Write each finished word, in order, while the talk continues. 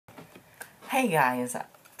Hey guys,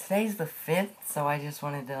 today's the 5th, so I just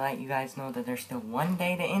wanted to let you guys know that there's still one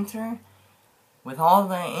day to enter. With all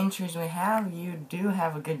the entries we have, you do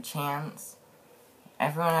have a good chance.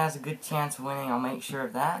 Everyone has a good chance of winning, I'll make sure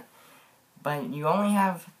of that. But you only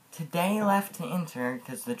have today left to enter,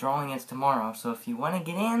 because the drawing is tomorrow, so if you want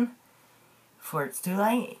to get in before it's too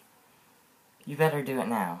late, you better do it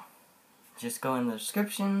now. Just go in the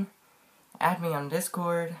description, add me on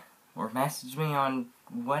Discord, or message me on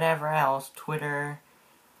whatever else, Twitter,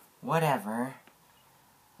 whatever,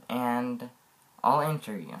 and I'll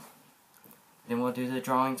enter you. Then we'll do the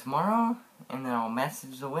drawing tomorrow, and then I'll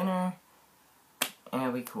message the winner, and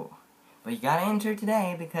it'll be cool. But you gotta enter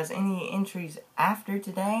today, because any entries after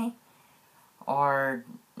today are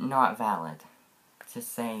not valid.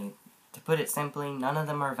 To put it simply, none of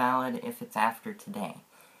them are valid if it's after today.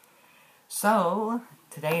 So,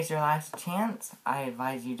 today's your last chance. I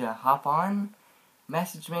advise you to hop on,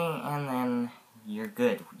 message me, and then you're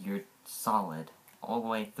good. You're solid. All the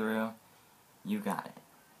way through. You got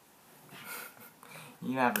it.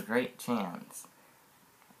 You have a great chance.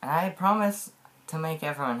 And I promise to make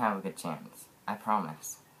everyone have a good chance. I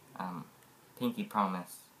promise. Pinky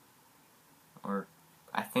promise. Or,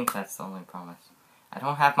 I think that's the only promise. I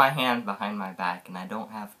don't have my hand behind my back, and I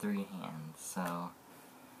don't have 3 hands, so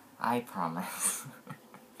I promise.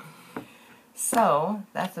 So,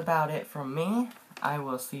 that's about it from me. I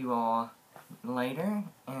will see you all later.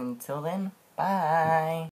 Until then, bye!